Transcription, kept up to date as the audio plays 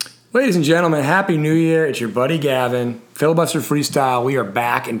Ladies and gentlemen, Happy New Year. It's your buddy Gavin. Filibuster Freestyle. We are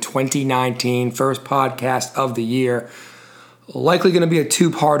back in 2019. First podcast of the year. Likely going to be a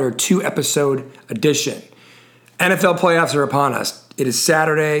two-parter, two-episode edition. NFL playoffs are upon us. It is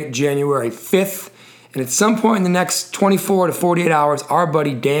Saturday, January 5th. And at some point in the next 24 to 48 hours, our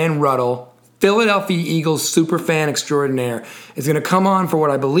buddy Dan Ruddle, Philadelphia Eagles superfan extraordinaire, is going to come on for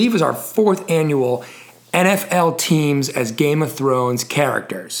what I believe is our fourth annual NFL teams as Game of Thrones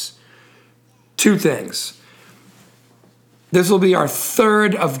characters. Two things. This will be our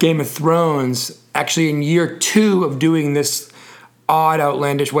third of Game of Thrones, actually in year two of doing this odd,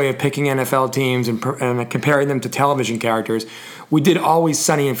 outlandish way of picking NFL teams and comparing them to television characters. We did Always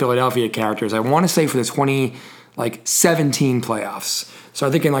Sunny in Philadelphia characters. I want to say for the 2017 playoffs. So I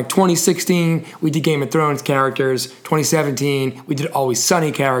think in 2016, we did Game of Thrones characters. 2017, we did Always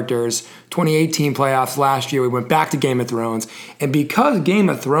Sunny characters. 2018 playoffs last year, we went back to Game of Thrones. And because Game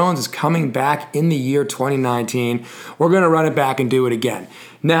of Thrones is coming back in the year 2019, we're going to run it back and do it again.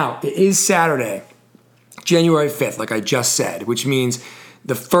 Now, it is Saturday, January 5th, like I just said, which means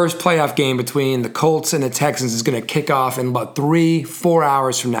the first playoff game between the Colts and the Texans is going to kick off in about 3-4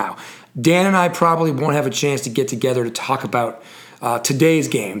 hours from now. Dan and I probably won't have a chance to get together to talk about today's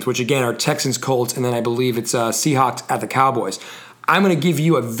games, which again are Texans, Colts, and then I believe it's Seahawks at the Cowboys. I'm going to give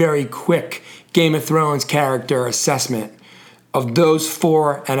you a very quick Game of Thrones character assessment of those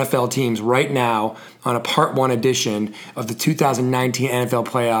four NFL teams right now on a Part 1 edition of the 2019 NFL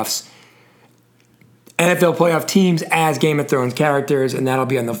playoffs. NFL playoff teams as Game of Thrones characters, and that'll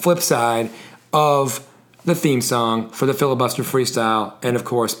be on the flip side of the theme song for the Filibuster Freestyle. And of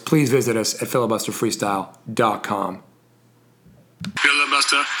course, please visit us at filibusterfreestyle.com.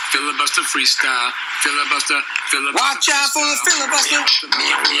 Filibuster, filibuster freestyle, filibuster, filibuster. Watch out for the filibuster. Filibuster,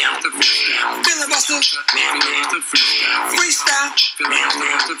 freestyle,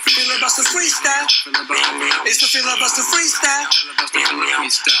 filibuster freestyle. It's the filibuster freestyle.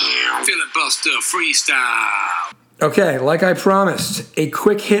 Filibuster freestyle. Okay, like I promised, a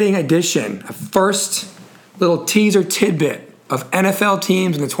quick hitting edition, a first little teaser tidbit of NFL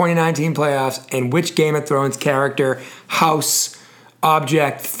teams in the 2019 playoffs and which Game of Thrones character, house,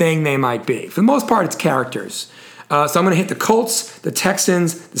 object, thing they might be. For the most part, it's characters. So I'm going to hit the Colts, the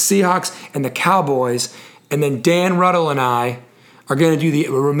Texans, the Seahawks, and the Cowboys. And then Dan Ruddle and I are going to do the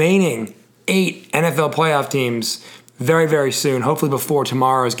remaining 8 NFL playoff teams very, very soon, hopefully before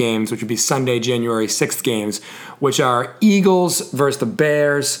tomorrow's games, which would be Sunday, January 6th games, which are Eagles versus the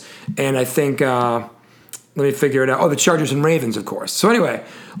Bears, and I think, let me figure it out. Oh, the Chargers and Ravens, of course. So anyway,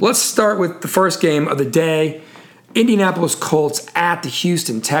 let's start with the first game of the day. Indianapolis Colts at the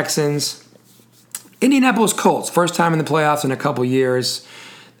Houston Texans. Indianapolis Colts, first time in the playoffs in a couple years.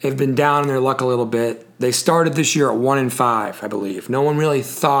 They've been down in their luck a little bit. They started this year at 1-5, I believe. No one really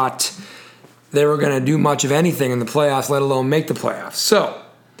thought they were going to do much of anything in the playoffs, let alone make the playoffs. So,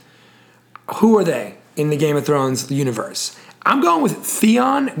 who are they in the Game of Thrones universe? I'm going with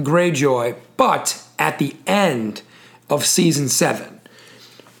Theon Greyjoy, but at the end of Season 7.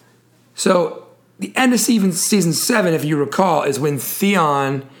 So, the end of Season 7, if you recall, is when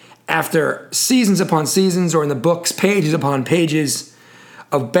Theon, after seasons upon seasons, or in the books, pages upon pages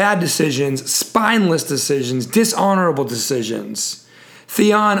of bad decisions, spineless decisions, dishonorable decisions,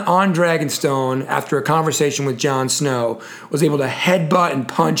 Theon on Dragonstone, after a conversation with Jon Snow, was able to headbutt and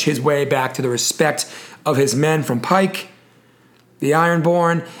punch his way back to the respect of his men from Pike, the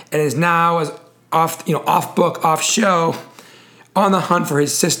Ironborn, and is now off book, off show, on the hunt for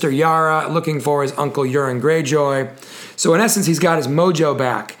his sister Yara, looking for his uncle Euron Greyjoy. So in essence, he's got his mojo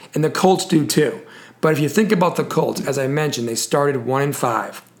back, and the Colts do too. But if you think about the Colts, as I mentioned, they started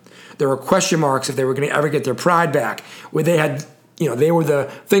 1-5. There were question marks if they were going to ever get their pride back, where they had, they were the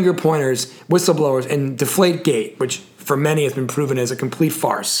finger pointers, whistleblowers, and Deflategate, which for many has been proven as a complete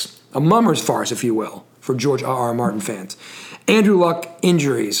farce, a mummer's farce, if you will, for George R.R. Martin fans. Andrew Luck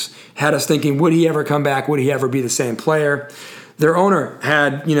injuries had us thinking, would he ever come back? Would he ever be the same player? Their owner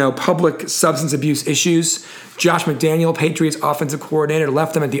had, public substance abuse issues. Josh McDaniel, Patriots offensive coordinator,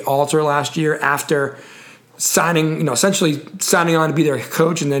 left them at the altar last year after essentially signing on to be their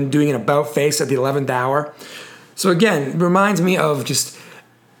coach and then doing an about face at the 11th hour. So again, it reminds me of just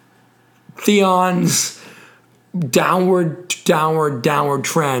Theon's downward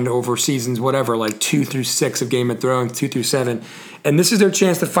trend over seasons, 2 through 6 of Game of Thrones, 2 through 7. And this is their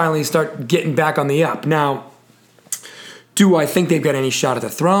chance to finally start getting back on the up. Now, do I think they've got any shot at the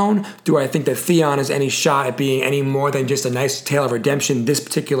throne? Do I think that Theon has any shot at being any more than just a nice tale of redemption this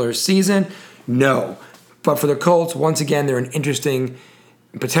particular season? No. But for the Colts, once again, they're an interesting,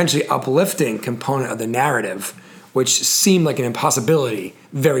 potentially uplifting component of the narrative which seemed like an impossibility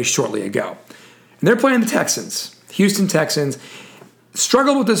very shortly ago. And they're playing the Texans. Houston Texans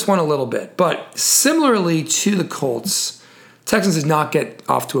struggled with this one a little bit, but similarly to the Colts, Texans did not get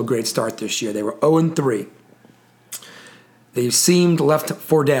off to a great start this year. They were 0-3. They seemed left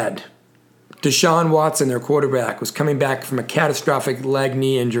for dead. Deshaun Watson, their quarterback, was coming back from a catastrophic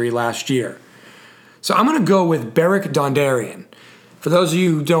leg-knee injury last year. So I'm going to go with Beric Dondarrion. For those of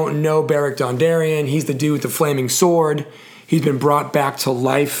you who don't know Beric Dondarrion, he's the dude with the flaming sword. He's been brought back to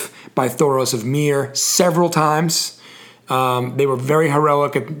life by Thoros of Myr several times. They were very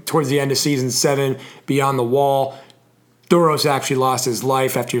heroic towards the end of Season 7, Beyond the Wall. Thoros actually lost his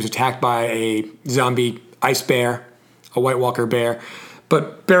life after he was attacked by a zombie ice bear, a White Walker bear.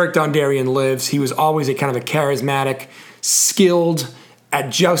 But Beric Dondarrion lives. He was always a kind of a charismatic, skilled at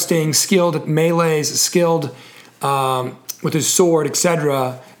jousting, skilled at melees, skilled with his sword,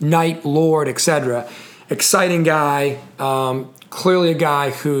 etc., knight, lord, etc. Exciting guy, clearly a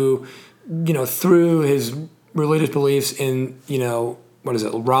guy who, through his religious beliefs in,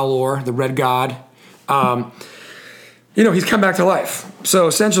 R'hllor, the Red God, he's come back to life. So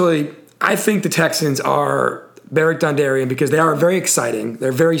essentially, I think the Texans are Beric Dondarrion because they are very exciting.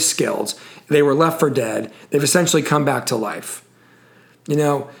 They're very skilled. They were left for dead. They've essentially come back to life.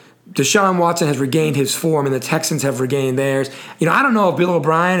 Deshaun Watson has regained his form, and the Texans have regained theirs. I don't know if Bill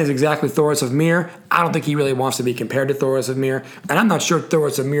O'Brien is exactly Thoros of Myr. I don't think he really wants to be compared to Thoros of Myr, and I'm not sure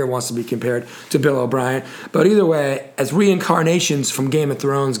Thoros of Myr wants to be compared to Bill O'Brien. But either way, as reincarnations from Game of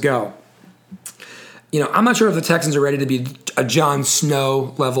Thrones go, I'm not sure if the Texans are ready to be a Jon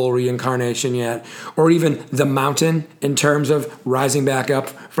Snow level reincarnation yet, or even the Mountain in terms of rising back up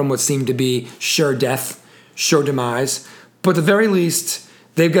from what seemed to be sure death, sure demise. But at the very least,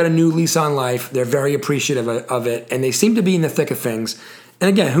 they've got a new lease on life. They're very appreciative of it, and they seem to be in the thick of things. And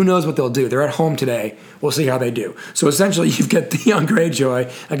again, who knows what they'll do? They're at home today. We'll see how they do. So essentially, you've got Theon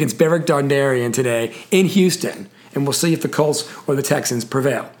Greyjoy against Beric Dondarrion today in Houston, and we'll see if the Colts or the Texans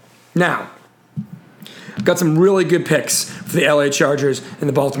prevail. Now, I've got some really good picks for the LA Chargers and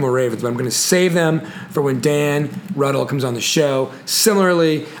the Baltimore Ravens, but I'm going to save them for when Dan Ruddle comes on the show.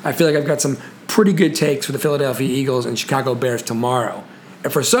 Similarly, I feel like I've got some pretty good takes for the Philadelphia Eagles and Chicago Bears tomorrow.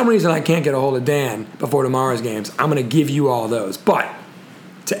 If for some reason I can't get a hold of Dan before tomorrow's games, I'm going to give you all those. But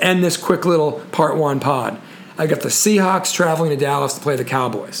to end this quick little Part 1 pod, I got the Seahawks traveling to Dallas to play the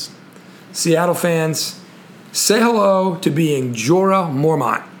Cowboys. Seattle fans, say hello to being Jorah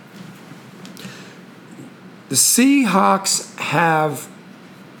Mormont. The Seahawks have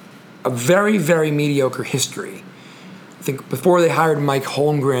a very, very mediocre history. I think before they hired Mike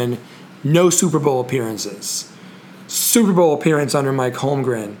Holmgren, no Super Bowl appearances. Super Bowl appearance under Mike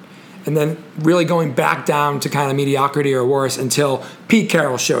Holmgren, and then really going back down to kind of mediocrity or worse until Pete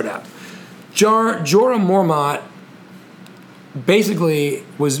Carroll showed up. Jorah Mormont basically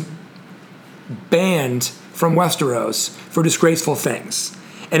was banned from Westeros for disgraceful things.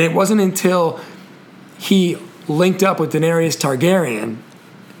 And it wasn't until he linked up with Daenerys Targaryen,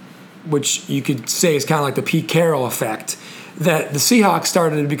 which you could say is kind of like the Pete Carroll effect, that the Seahawks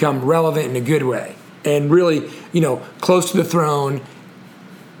started to become relevant in a good way. And really, close to the throne,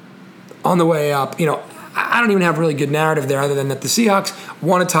 on the way up. I don't even have a really good narrative there other than that the Seahawks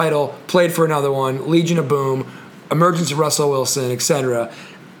won a title, played for another one, Legion of Boom, emergence of Russell Wilson, etc.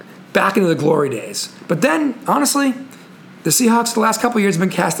 Back into the glory days. But then, honestly, the Seahawks the last couple of years have been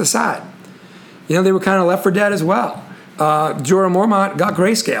cast aside. They were kind of left for dead as well. Jorah Mormont got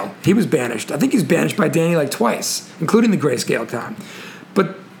grayscale. He was banished. I think he's banished by Danny like twice, including the grayscale time.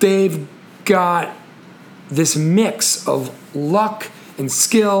 But they've got this mix of luck and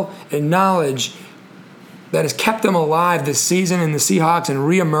skill and knowledge that has kept them alive this season in the Seahawks and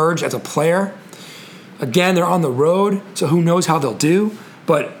reemerged as a player. Again, they're on the road, so who knows how they'll do.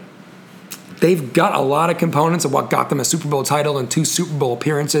 But they've got a lot of components of what got them a Super Bowl title and 2 Super Bowl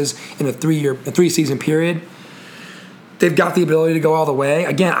appearances in a 3-season period. They've got the ability to go all the way.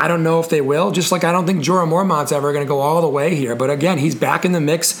 Again, I don't know if they will, just like I don't think Jorah Mormont's ever going to go all the way here. But again, he's back in the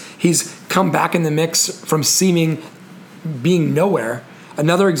mix. He's come back in the mix from being nowhere.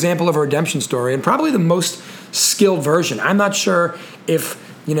 Another example of a redemption story, and probably the most skilled version. I'm not sure if,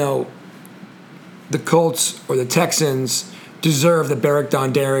 the Colts or the Texans deserve the Beric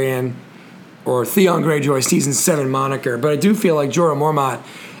Dondarrion or Theon Greyjoy Season 7 moniker, but I do feel like Jorah Mormont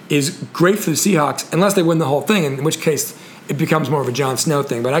is great for the Seahawks, unless they win the whole thing, in which case it becomes more of a Jon Snow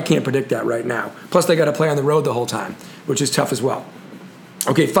thing, but I can't predict that right now. Plus, they got to play on the road the whole time, which is tough as well.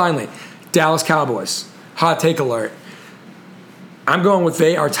 Okay, finally, Dallas Cowboys. Hot take alert. I'm going with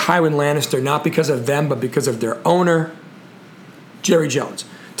they are Tywin Lannister, not because of them, but because of their owner, Jerry Jones.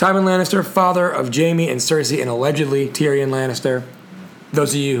 Tywin Lannister, father of Jaime and Cersei and allegedly Tyrion Lannister.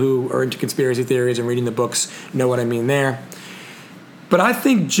 Those of you who are into conspiracy theories and reading the books know what I mean there. But I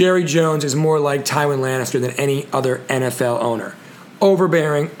think Jerry Jones is more like Tywin Lannister than any other NFL owner.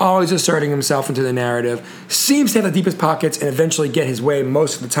 Overbearing, always asserting himself into the narrative, seems to have the deepest pockets and eventually get his way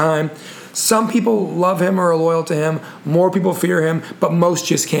most of the time. Some people love him or are loyal to him. More people fear him, but most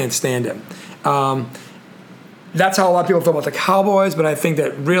just can't stand him. That's how a lot of people feel about the Cowboys, but I think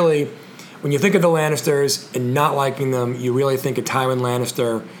that really, when you think of the Lannisters and not liking them, you really think of Tywin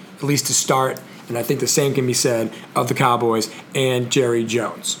Lannister, at least to start, and I think the same can be said of the Cowboys and Jerry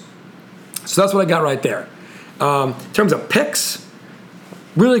Jones. So that's what I got right there. In terms of picks,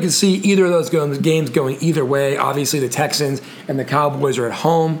 really could see either of those games going either way. Obviously, the Texans and the Cowboys are at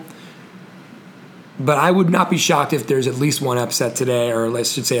home. But I would not be shocked if there's at least one upset today, or I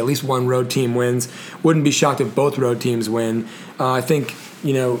should say at least one road team wins. Wouldn't be shocked if both road teams win. I think,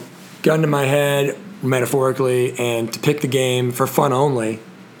 gun to my head, metaphorically, and to pick the game for fun only,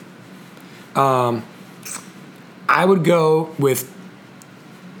 I would go with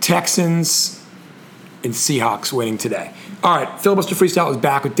Texans and Seahawks winning today. All right, Filibuster Freestyle is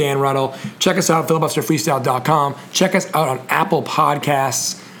back with Dan Ruddle. Check us out at filibusterfreestyle.com. Check us out on Apple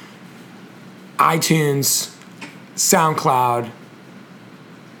Podcasts, iTunes, SoundCloud.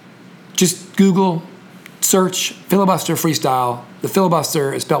 Just Google, search Filibuster Freestyle. The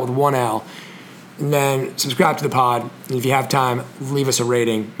filibuster is spelled with one L. And then subscribe to the pod. And if you have time, leave us a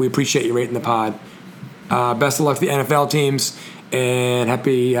rating. We appreciate you rating the pod. Best of luck to the NFL teams. And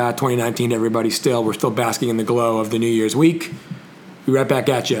happy 2019 to everybody still. We're still basking in the glow of the New Year's week. We'll be right back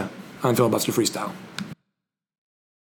at you on Filibuster Freestyle.